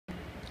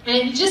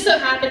and he just so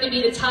happened to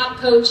be the top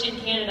coach in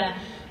Canada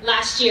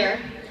last year.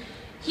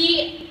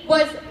 He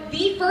was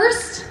the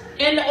first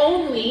and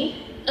only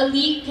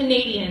elite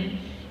Canadian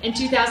in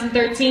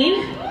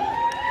 2013.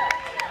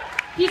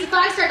 He's a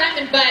 5-star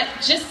diamond, but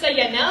just so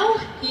you know,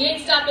 he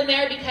ain't stopping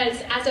there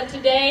because as of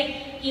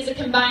today, he's a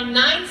combined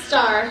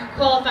 9-star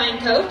qualifying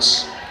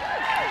coach.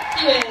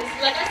 He is,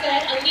 like I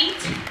said,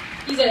 elite.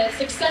 He's a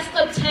Success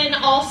Club 10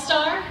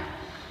 All-Star,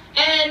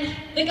 and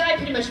the guy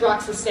pretty much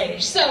rocks the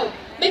stage. So,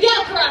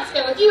 Miguel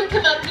Carrasco, if you would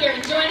come up here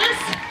and join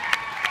us.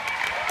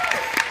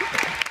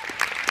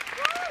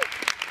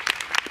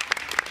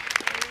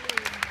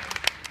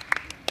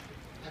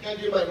 I can't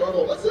do my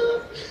normal, what's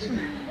up?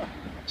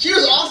 She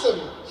was awesome.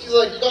 She's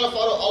like, you got a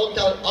photo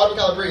Autumn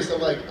Calabrese.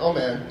 I'm like, oh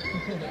man.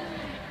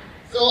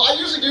 So I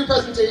usually do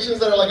presentations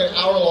that are like an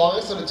hour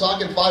long, so to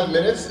talk in 5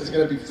 minutes is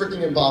going to be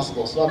freaking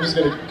impossible. So I'm just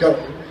going to go.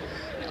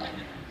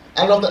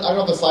 I don't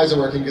know if the slides are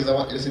working because I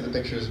want you to see the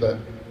pictures, but...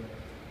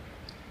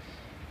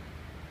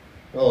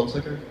 Oh,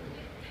 clicker?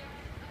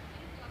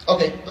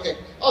 Okay,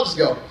 I'll just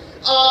go.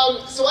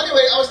 So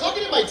anyway, I was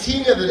talking to my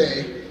team the other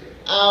day.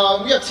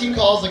 We have team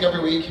calls like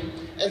every week,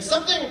 and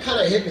something kind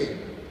of hit me.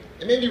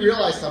 It made me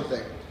realize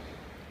something.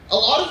 A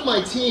lot of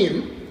my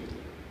team,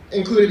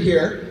 included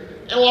here,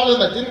 and a lot of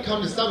them that didn't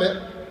come to Summit,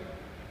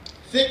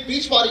 think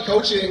Beachbody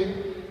coaching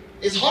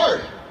is hard.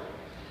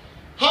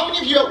 How many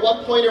of you at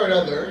one point or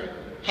another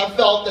have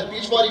felt that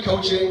Beachbody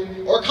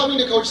coaching or coming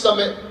to Coach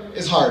Summit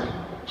is hard?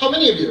 How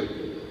many of you?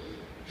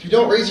 If you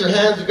don't raise your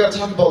hands, we've got to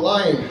talk about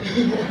lying.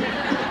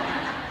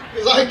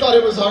 Because I thought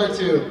it was hard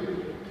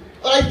too.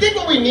 But I think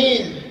what we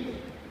need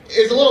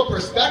is a little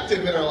perspective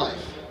in our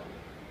life.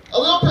 A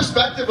little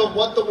perspective of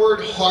what the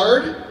word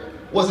hard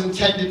was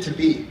intended to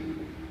be.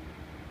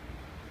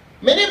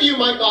 Many of you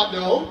might not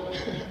know,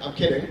 I'm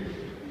kidding,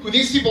 who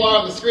these people are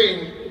on the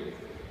screen,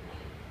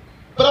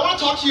 but I want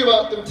to talk to you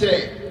about them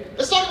today.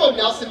 Let's talk about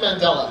Nelson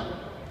Mandela.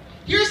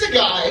 Here's a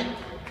guy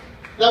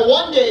that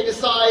one day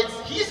decides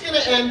he's going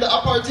to end the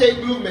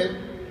apartheid movement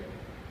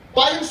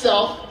by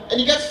himself, and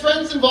he gets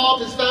friends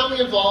involved, his family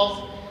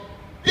involved,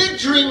 big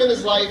dream in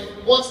his life,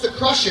 wants to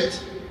crush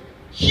it.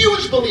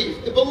 Huge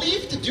belief. The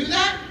belief to do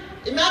that,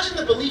 imagine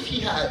the belief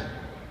he had.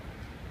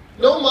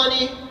 No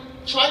money,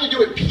 trying to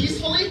do it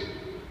peacefully,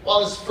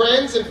 while his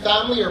friends and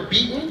family are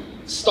beaten,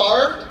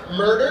 starved,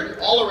 murdered,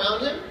 all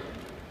around him.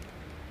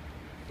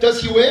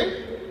 Does he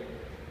win?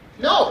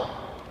 No.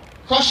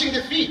 Crushing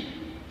defeat.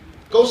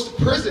 Goes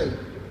to prison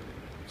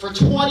for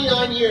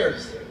 29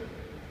 years.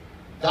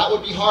 That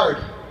would be hard.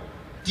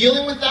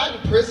 Dealing with that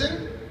in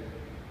prison,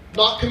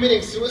 not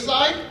committing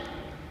suicide,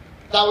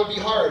 that would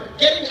be hard.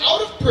 Getting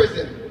out of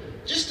prison,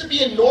 just to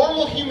be a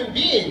normal human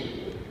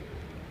being,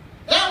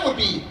 that would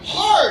be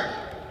hard.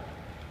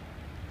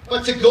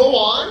 But to go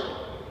on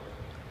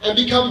and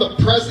become the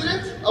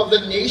president of the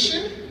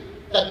nation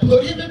that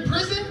put him in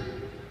prison,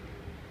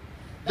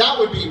 that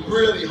would be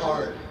really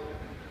hard.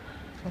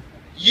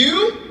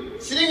 You,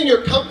 sitting in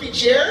your comfy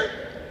chair,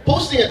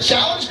 posting a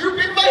challenge group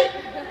invite?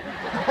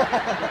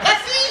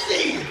 That's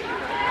easy!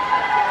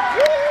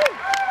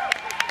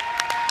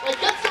 Like,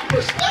 get some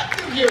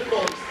perspective here,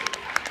 folks.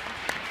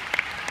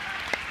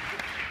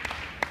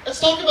 Let's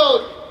talk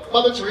about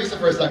Mother Teresa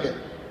for a second.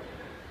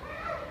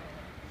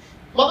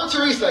 Mother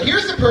Teresa,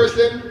 here's a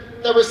person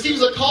that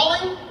receives a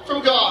calling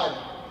from God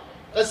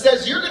that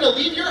says you're going to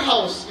leave your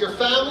house, your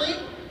family,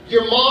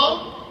 your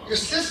mom, your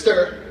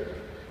sister.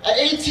 At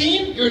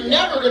 18, you're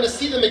never going to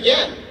see them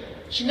again.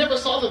 She never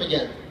saw them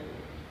again.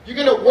 You're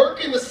going to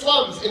work in the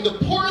slums, in the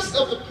poorest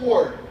of the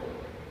poor,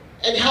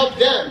 and help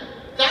them.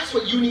 That's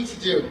what you need to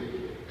do.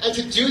 And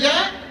to do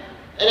that,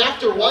 and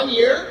after 1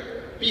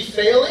 year, be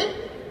failing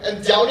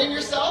and doubting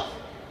yourself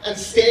and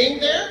staying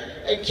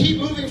there and keep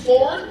moving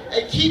forward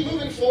and keep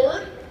moving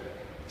forward,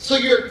 so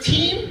your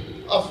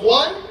team of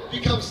 1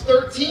 becomes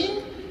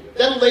 13,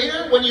 then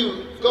later when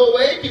you go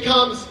away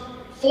becomes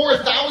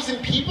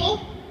 4,000 people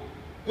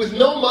with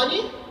no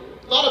money,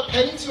 not a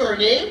penny to her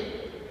name.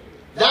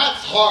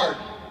 That's hard.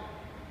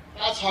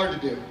 That's hard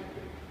to do.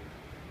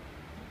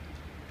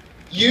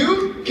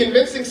 You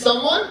convincing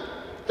someone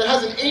that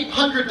has an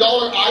 $800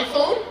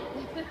 iPhone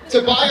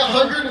to buy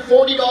a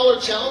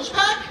 $140 challenge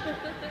pack?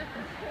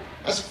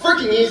 That's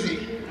freaking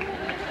easy.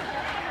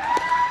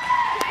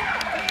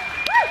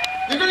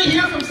 You're going to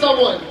hear from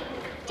someone,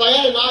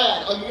 Diana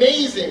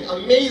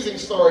Nyad, amazing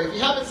story. If you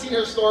haven't seen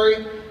her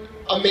story,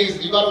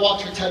 amazing. You've got to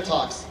watch her TED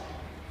Talks.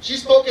 She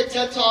spoke at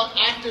TED Talk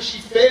after she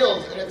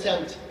failed an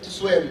attempt to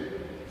swim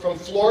from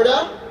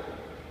Florida,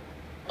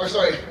 from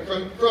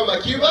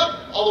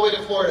Cuba all the way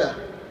to Florida.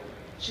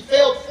 She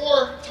failed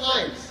 4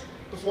 times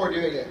before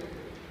doing it.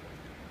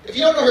 If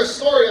you don't know her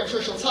story, I'm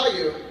sure she'll tell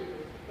you,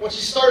 when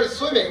she started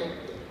swimming,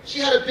 she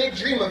had a big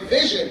dream, a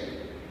vision,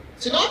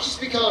 to not just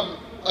become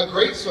a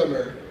great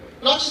swimmer,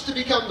 not just to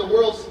become the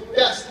world's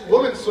best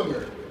woman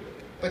swimmer,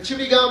 but to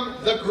become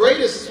the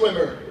greatest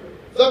swimmer,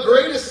 the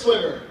greatest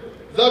swimmer,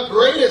 the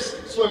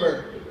greatest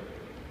swimmer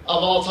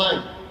of all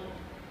time.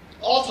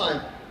 All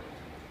time.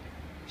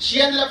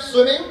 She ended up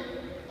swimming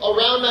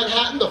around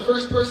Manhattan, the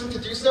first person to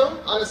do so,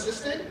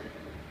 unassisted.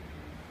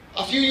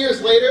 A few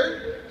years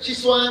later, she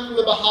swam from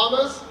the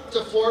Bahamas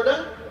to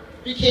Florida,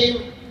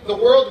 became the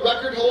world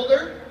record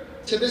holder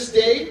to this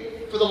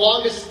day for the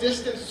longest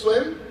distance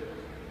swim,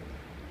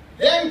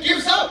 then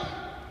gives up.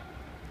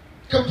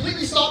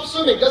 Completely stops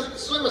swimming, doesn't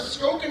swim a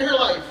stroke in her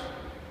life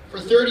for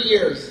 30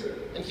 years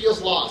and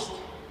feels lost.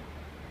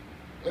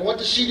 And what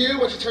does she do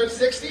when she turns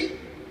 60?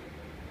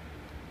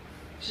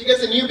 She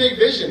gets a new big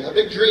vision, a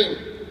big dream.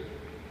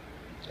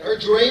 Her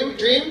dream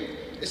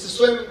is to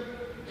swim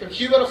from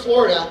Cuba to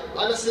Florida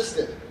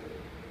unassisted.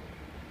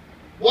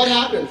 What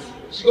happens?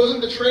 She goes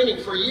into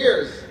training for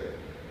years,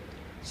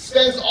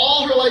 spends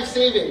all her life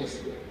savings.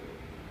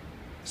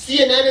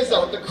 CNN is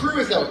out, the crew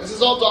is out, this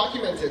is all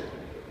documented.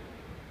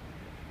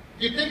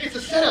 You'd think it's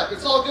a setup,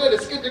 it's all good,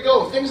 it's good to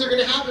go, things are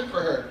going to happen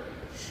for her.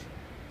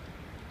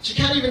 She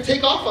can't even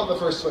take off on the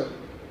first swim.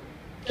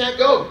 Can't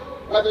go,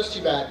 weather's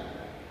too bad.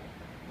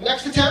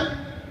 Next attempt,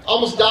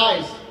 almost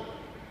dies.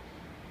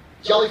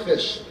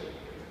 Jellyfish.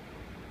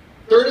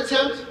 Third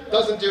attempt,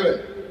 doesn't do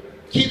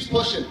it. Keeps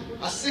pushing.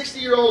 A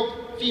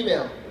 60-year-old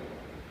female.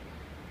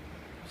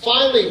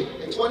 Finally,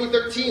 in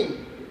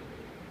 2013,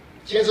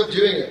 she ends up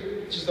doing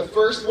it. She's the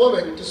first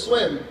woman to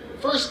swim,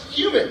 first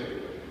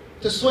human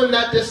to swim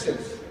that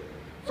distance.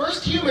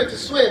 First human to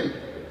swim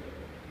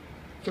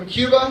from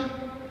Cuba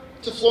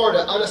to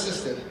Florida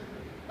unassisted.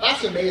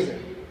 That's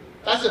amazing.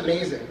 That's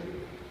amazing.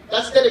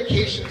 That's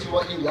dedication to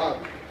what you love.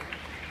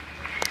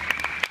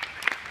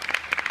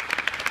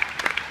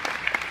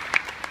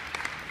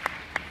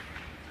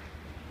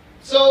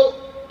 So,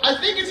 I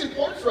think it's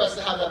important for us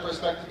to have that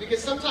perspective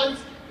because sometimes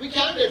we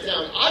can get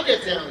down. I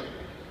get down.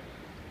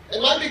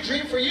 And my big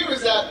dream for you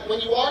is that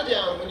when you are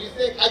down, when you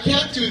think, I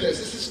can't do this,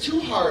 this is too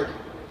hard,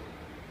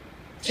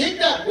 take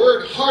that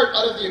word heart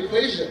out of the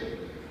equation.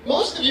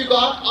 Most of you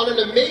got on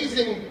an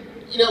amazing,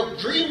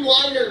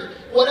 Dreamliner,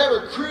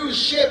 whatever, cruise,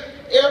 ship,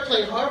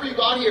 airplane, however you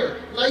got here,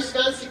 nice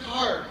fancy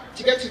car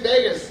to get to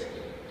Vegas.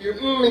 You're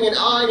umming and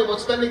ahhing about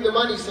spending the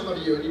money, some of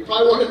you, and you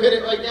probably won't admit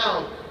it right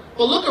now.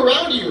 But look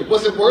around you,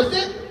 was it worth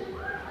it?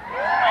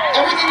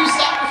 Everything you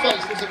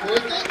sacrificed, was it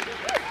worth it?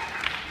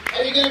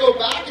 Are you going to go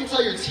back and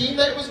tell your team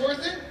that it was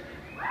worth it?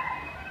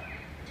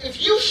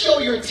 If you show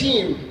your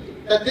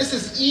team that this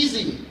is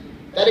easy,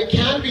 that it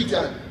can be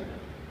done,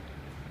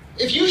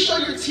 if you show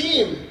your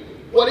team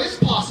what is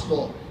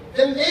possible,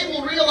 then they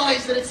will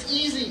realize that it's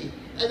easy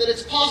and that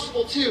it's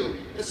possible too.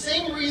 The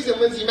same reason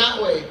Lindsay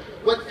Matway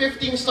went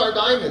 15-star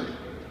diamond.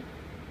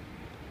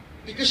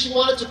 Because she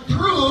wanted to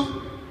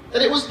prove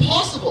that it was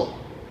possible.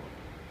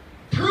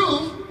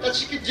 Prove that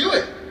she could do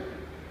it.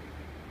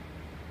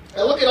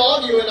 I look at all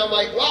of you and I'm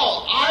like,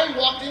 wow, I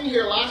walked in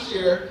here last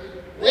year,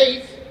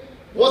 late,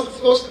 wasn't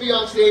supposed to be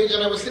on stage,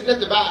 and I was sitting at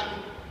the back.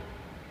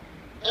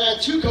 And I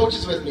had 2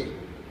 coaches with me.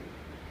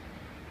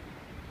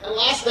 And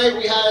last night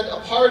we had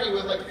a party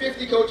with like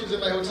 50 coaches in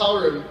my hotel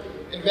room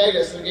in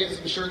Vegas, and we gave them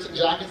some shirts and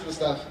jackets and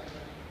stuff.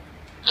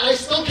 And I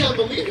still can't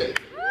believe it.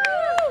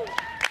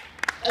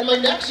 And my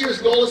next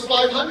year's goal is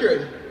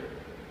 500. And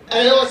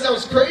I know it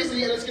sounds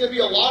crazy and it's going to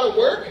be a lot of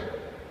work,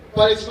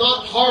 but it's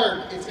not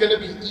hard, it's going to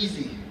be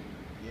easy.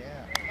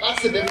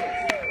 That's the difference.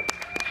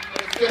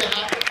 And it's going to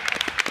happen.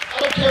 I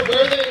don't care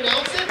where they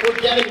announce it, we're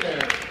getting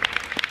there.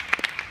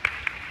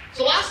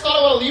 So last thought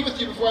I want to leave with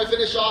you before I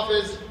finish off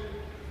is,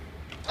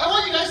 I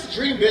want you guys to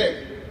dream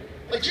big.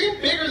 Like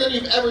dream bigger than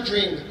you've ever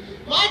dreamed.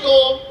 My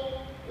goal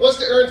was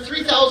to earn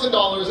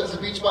 $3,000 as a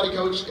Beachbody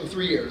coach in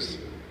 3 years.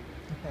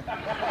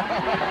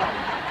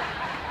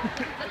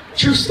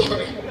 True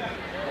story.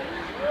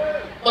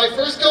 My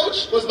first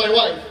coach was my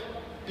wife,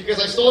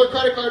 because I stole her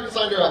credit card and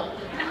signed her up.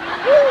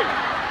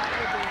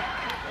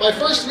 My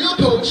first real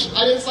coach,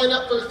 I didn't sign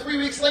up for 3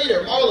 weeks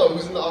later, Marlo,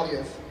 who's in the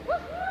audience.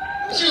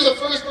 And she was the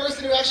first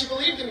person who actually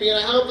believed in me, and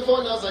I hung up the phone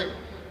and I was like,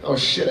 oh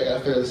shit, I gotta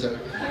figure this out.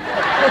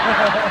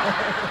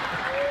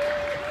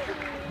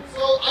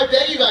 So I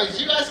beg you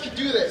guys can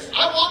do this.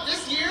 I want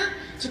this year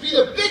to be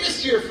the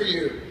biggest year for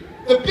you.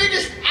 The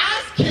biggest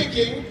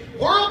ass-kicking,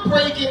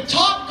 world-breaking,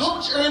 top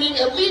coach-earning,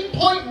 elite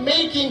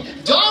point-making,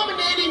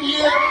 dominating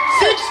year,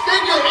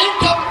 6-figure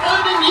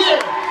income-earning year.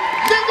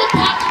 Live with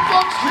passion,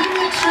 folks. Dream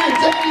the extreme.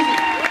 Take it easy.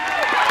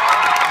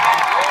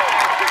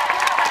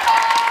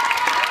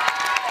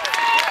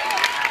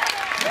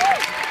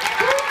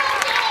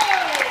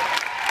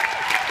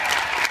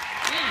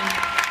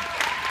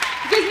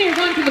 You guys need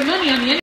to run for the money on the